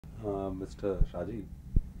Mr. Shaji,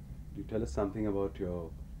 you tell us something about your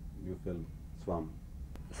new film, Swam.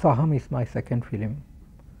 Swaham is my second film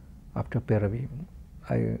after Piravi.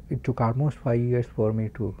 It took almost 5 years for me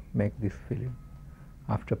to make this film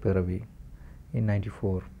after Piravi in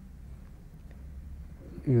 '94.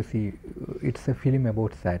 You see, it's a film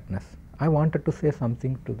about sadness. I wanted to say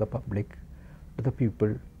something to the public, to the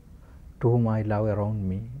people to whom I love around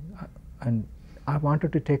me, and I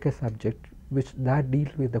wanted to take a subject which that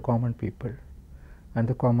deals with the common people and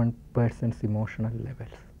the common person's emotional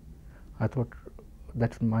levels. I thought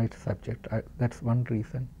that's my subject. That's one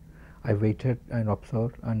reason I waited and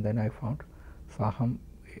observed, and then I found Swaham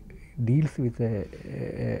deals with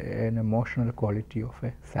an emotional quality of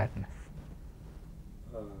a sadness.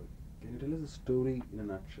 Can you tell us a story in a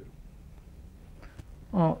nutshell?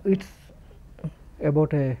 It's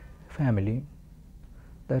about a family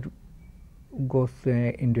that goes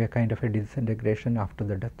into a kind of a disintegration after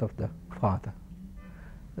the death of the father.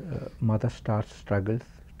 Mother starts struggles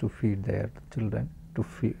to feed their children, to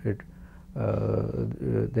feed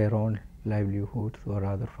their own livelihoods, or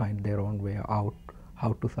rather find their own way out,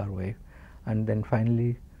 how to survive. And then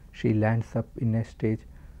finally she lands up in a stage,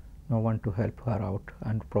 no one to help her out,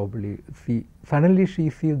 and probably suddenly she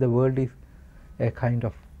sees the world is a kind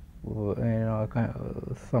of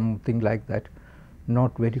something like that,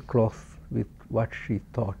 not very close with what she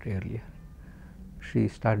thought earlier. She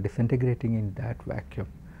starts disintegrating in that vacuum,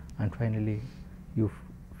 and finally you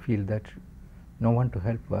feel that no one to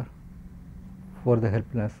help her for the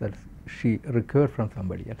helplessness that she recovered from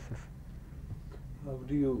somebody else's. How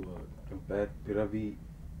do you compare Piravi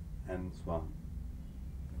and Swam?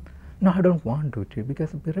 No, I don't want to,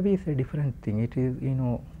 because Piravi is a different thing. It is,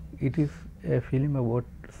 it is a film about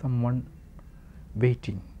someone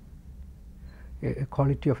waiting. A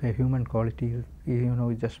quality of a human quality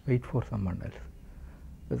is, just wait for someone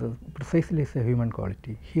else. Precisely it's a human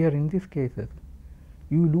quality. Here in these cases,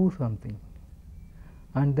 you lose something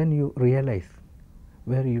and then you realize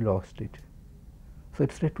where you lost it. So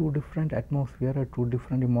it's a two different atmosphere, a two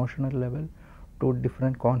different emotional level, two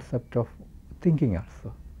different concept of thinking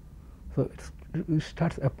also. So it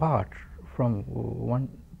starts apart from one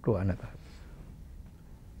to another.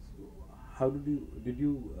 So how did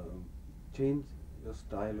you change your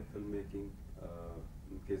style of filmmaking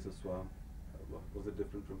in case of Swam? Was it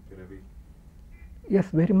different from Piravi? Yes,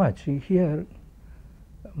 very much. Here,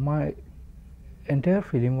 my entire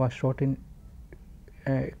film was shot in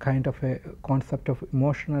a kind of a concept of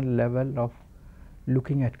emotional level of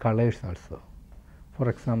looking at colors also. For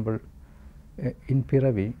example, in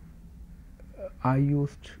Piravi, I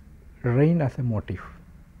used rain as a motif,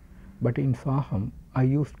 but in Swaham, I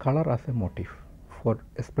used color as a motif for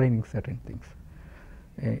explaining certain things.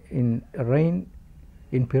 In rain,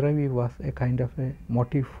 in Piravi was a kind of a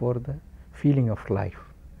motif for the feeling of life.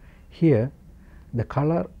 Here, the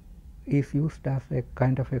color is used as a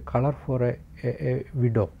kind of a color for a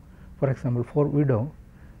widow. For example, for widow,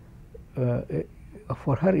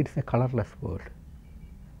 for her it's a colorless world.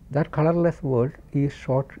 That colorless world is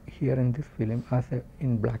shot here in this film as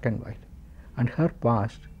in black and white, and her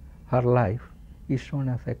past, her life is shown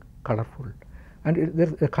as a colorful, and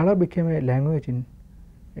the color became a language in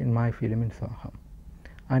my film in Swaham.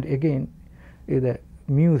 And again, the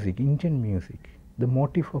music, Indian music, the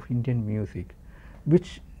motif of Indian music,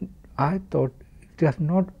 which I thought it has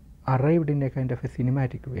not arrived in a kind of a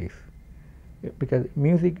cinematic ways, because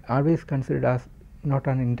music always considered as not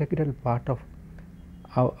an integral part of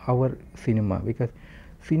our cinema, because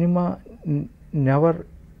cinema never,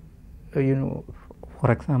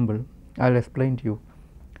 for example, I'll explain to you,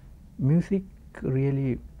 music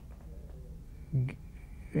really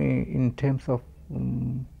in terms of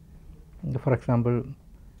for example,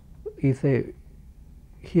 is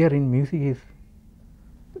here in music is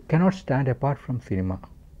cannot stand apart from cinema,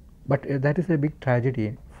 but that is a big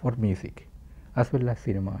tragedy for music as well as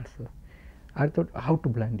cinema also. I thought how to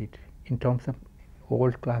blend it in terms of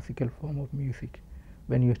old classical form of music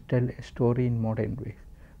when you tell a story in modern ways,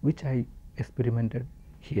 which I experimented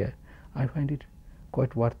here. I find it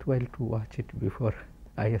quite worthwhile to watch it before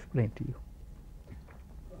I explain to you.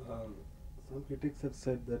 Some critics have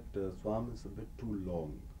said that Swam is a bit too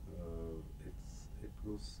long. It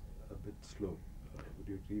goes a bit slow. Would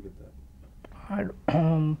you agree with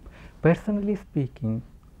that? Personally speaking,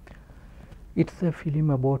 it's a film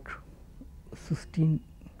about 16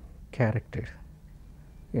 characters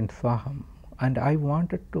in Swaham, and I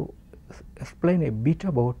wanted to explain a bit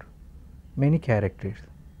about many characters.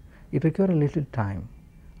 It requires a little time,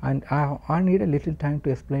 and I need a little time to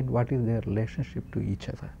explain what is their relationship to each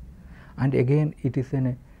other. And again, it is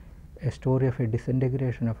in a story of a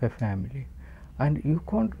disintegration of a family, and you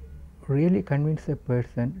can't really convince a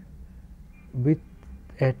person with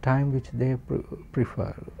a time which they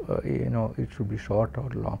prefer. It should be short or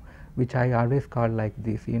long, which I always call like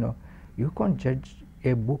this. You can't judge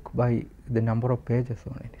a book by the number of pages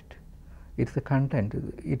on it. It's the content,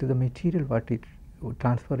 it is the material what it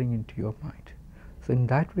transferring into your mind. So in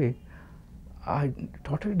that way, I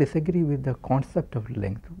totally disagree with the concept of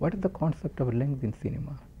length. What is the concept of length in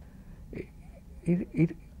cinema?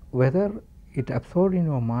 Whether it absorbed in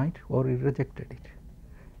your mind or you rejected it.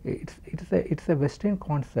 It's a Western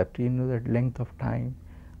concept, the length of time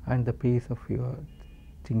and the pace of your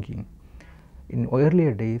thinking. In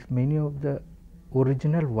earlier days, many of the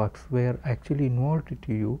original works were actually involved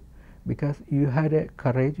to you because you had a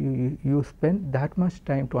courage, you spent that much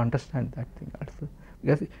time to understand that thing also.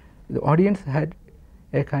 Because the audience had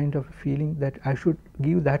a kind of feeling that I should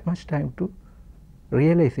give that much time to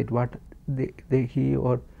realize it, what he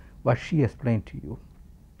or what she explained to you.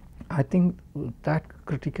 I think that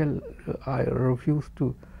critical, I refuse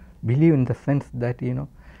to believe in the sense that,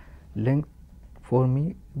 length, for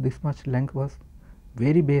me, this much length was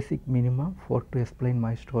very basic minimum for to explain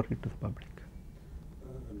my story to the public.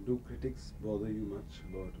 Do critics bother you much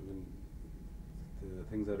about when the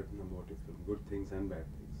things are written about your film, good things and bad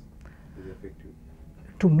things? Do they affect you?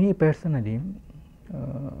 To me personally,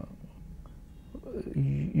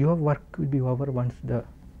 your work will be over once the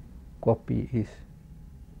copy is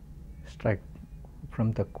struck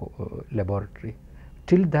from the laboratory.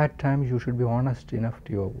 Till that time, you should be honest enough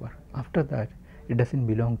to your work. After that, it doesn't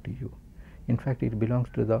belong to you. In fact, it belongs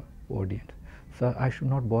to the audience. So I should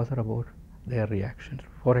not bother about their reactions.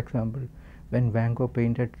 For example, when Van Gogh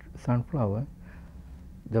painted Sunflower,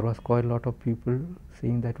 there was quite a lot of people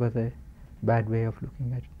saying that was a bad way of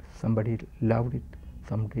looking at it. Somebody loved it,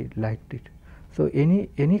 somebody liked it. So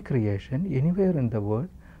any creation anywhere in the world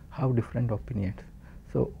have different opinions.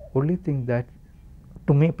 So only thing that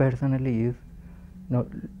to me personally is,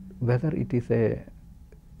 whether it is a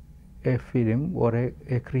film or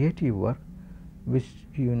a creative work, which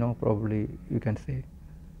probably you can say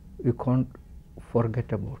you can't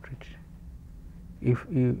forget about it. If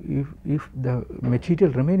the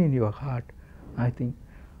material remain in your heart, I think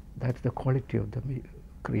that's the quality of the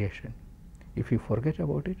creation. If you forget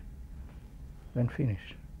about it, then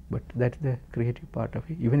finish. But that's the creative part of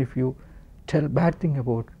it. Even if you tell bad thing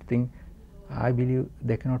about thing, I believe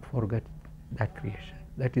they cannot forget that creation.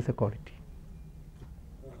 That is a quality.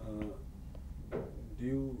 Do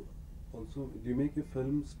you make your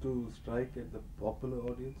films to strike at the popular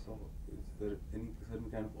audience, or is there any certain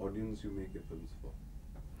kind of audience you make your films for?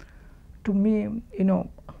 To me,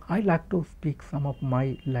 I like to speak some of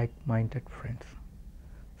my like-minded friends.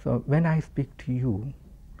 So when I speak to you,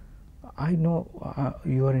 I know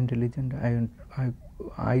you are intelligent.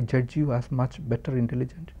 I judge you as much better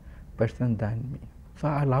intelligent person than me. So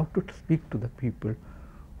I love to speak to the people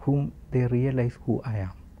whom they realize who I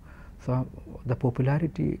am. So the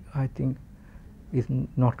popularity, I think, is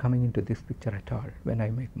not coming into this picture at all when I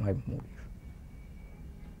make my movies.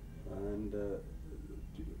 And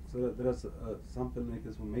so there are some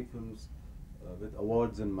filmmakers who make films with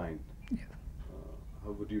awards in mind. Yes.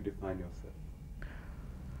 How would you define yourself?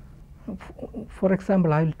 For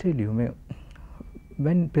example, I will tell you,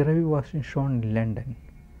 when Piravi was shown in London,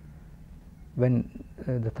 when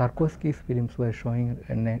the Tarkovsky's films were showing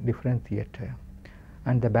in a different theatre,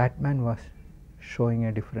 and the Batman was showing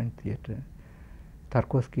a different theatre,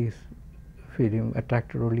 Tarkovsky's film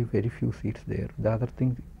attracted only very few seats there. The other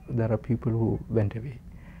thing, there are people who went away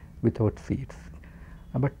without seats.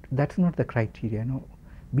 But that's not the criteria.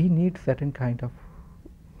 We need certain kind of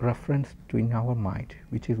reference to in our mind,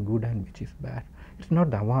 which is good and which is bad. It's not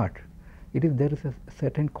the award. There is a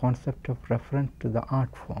certain concept of reference to the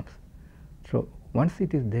art forms. So once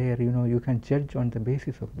it is there, you can judge on the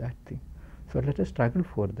basis of that thing. So let us struggle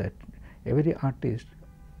for that. Every artist,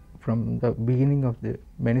 from the beginning of the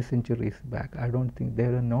many centuries back, I don't think they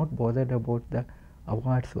were not bothered about the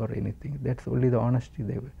awards or anything. That's only the honesty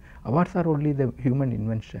they were. Awards are only the human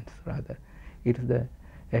inventions, rather. It is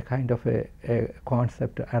a kind of a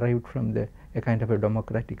concept arrived from a kind of a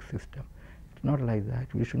democratic system. It's not like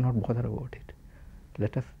that. We should not bother about it.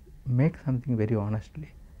 Let us make something very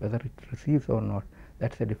honestly. Whether it receives or not,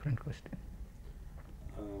 that's a different question.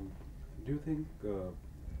 Do you think a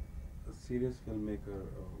serious filmmaker,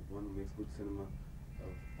 one who makes good cinema,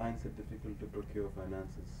 finds it difficult to procure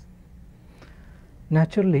finances?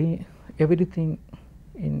 Naturally, everything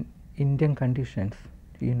in Indian conditions,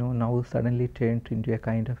 now suddenly turned into a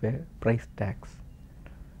kind of a price tax.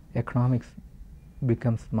 Economics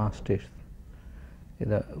becomes masters.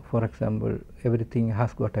 For example, everything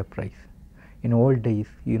has got a price. In old days,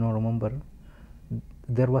 remember,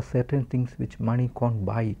 there were certain things which money can't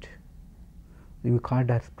buy it. You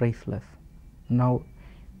called as priceless. Now,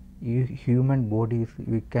 human bodies,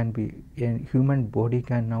 a human body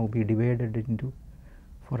can now be divided into,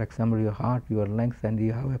 for example, your heart, your lungs, and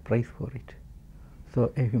you have a price for it.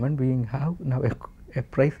 So a human being have now a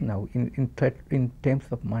price now in terms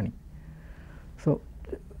of money. So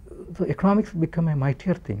economics become a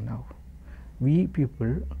mightier thing now. We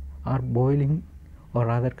people are boiling, or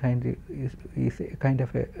rather is a kind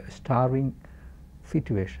of a starving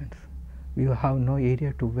situations. We have no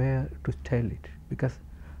area to where to tell it, because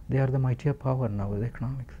they are the mightier power now with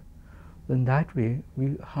economics. In that way,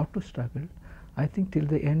 we have to struggle. I think till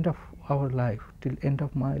the end of our life, till end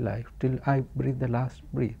of my life, till I breathe the last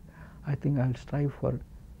breath, I think I'll strive for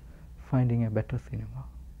finding a better cinema.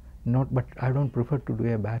 But I don't prefer to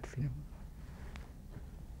do a bad cinema.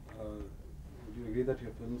 Would you agree that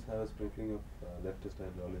your films have a sprinkling of leftist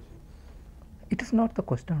ideology? It is not the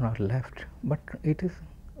question of left, but it is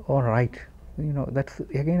all right. That's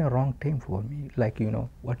again a wrong term for me. Like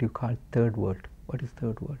what you call third world. What is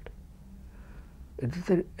third world?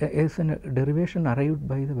 It's a derivation arrived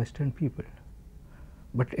by the Western people,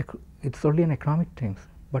 but it's only in economic terms.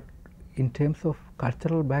 But in terms of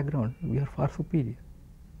cultural background, we are far superior.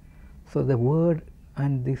 So the word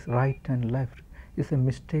and this right and left is a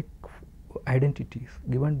mistake identities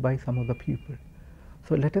given by some of the people.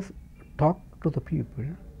 So let us talk to the people,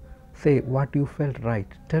 say what you felt right,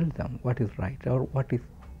 tell them what is right, or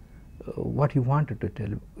what you wanted to tell.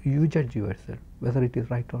 You judge yourself whether it is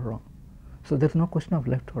right or wrong. So there's no question of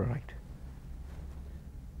left or right.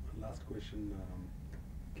 Last question.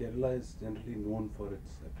 Kerala is generally known for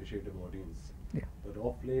its appreciative audience. Yeah. But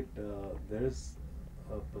of late, there is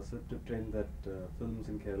a perceptive trend that films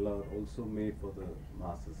in Kerala are also made for the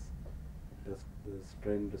masses. Does this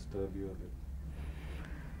trend disturb you a bit?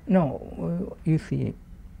 No, you see,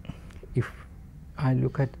 if I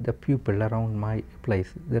look at the people around my place,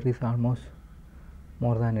 there is almost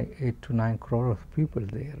more than 8 to 9 crore of people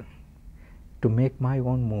there. To make my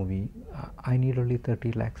own movie, I need only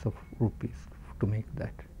 30 lakhs of rupees to make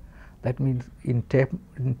that. That means in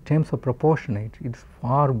terms of proportionate, it's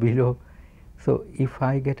far below. So if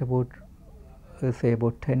I get about, say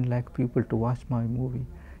about 10 lakh people to watch my movie,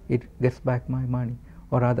 it gets back my money.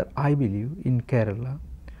 Or rather, I believe in Kerala,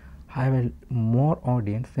 I have a more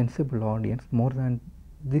audience, sensible audience, more than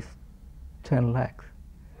this 10 lakhs,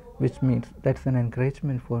 which means that's an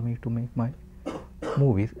encouragement for me to make my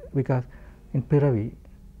movies. Because in Piravi,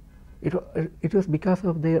 it was because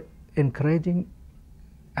of their encouraging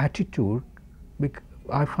attitude.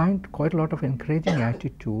 I find quite a lot of encouraging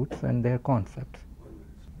attitudes and their concepts.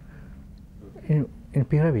 In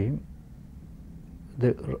Piravi,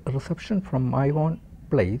 the reception from my own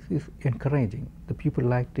place is encouraging. The people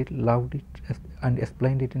liked it, loved it, and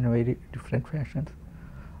explained it in a very different fashions.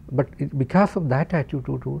 But because of that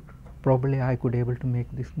attitude, probably I could able to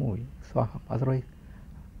make this movie, Swaham. Otherwise,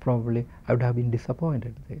 probably I would have been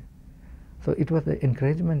disappointed there. So it was the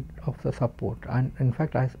encouragement of the support, and in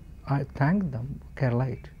fact I thank them,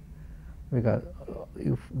 Keralite, because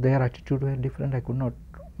if their attitude were different, I could not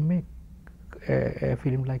make a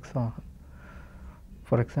film like Swaham.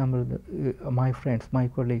 For example, my friends, my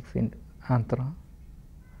colleagues in Andhra,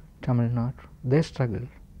 Tamil Nadu, they struggle,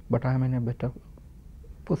 but I am in a better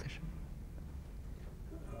position.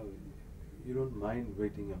 You don't mind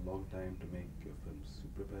waiting a long time to make your films? You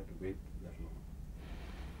prepare to wait that long?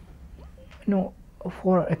 No,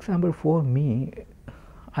 for example, for me,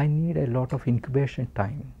 I need a lot of incubation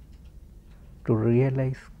time to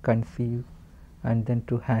realize, conceive, and then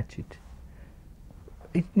to hatch it.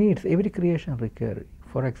 It needs, every creation requires.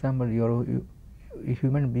 For example, your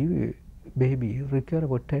human baby require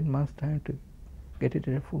about 10 months time to get it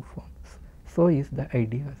in a full form. So is the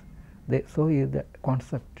ideas, so is the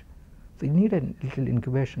concept. So you need a little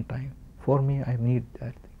incubation time. For me, I need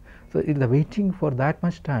that. So the waiting for that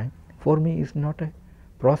much time, for me, is not a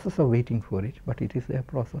process of waiting for it, but it is a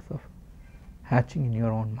process of hatching in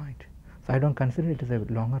your own mind. So I don't consider it as a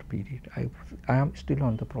longer period. I am still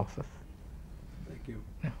on the process. Thank you.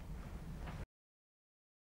 Yeah.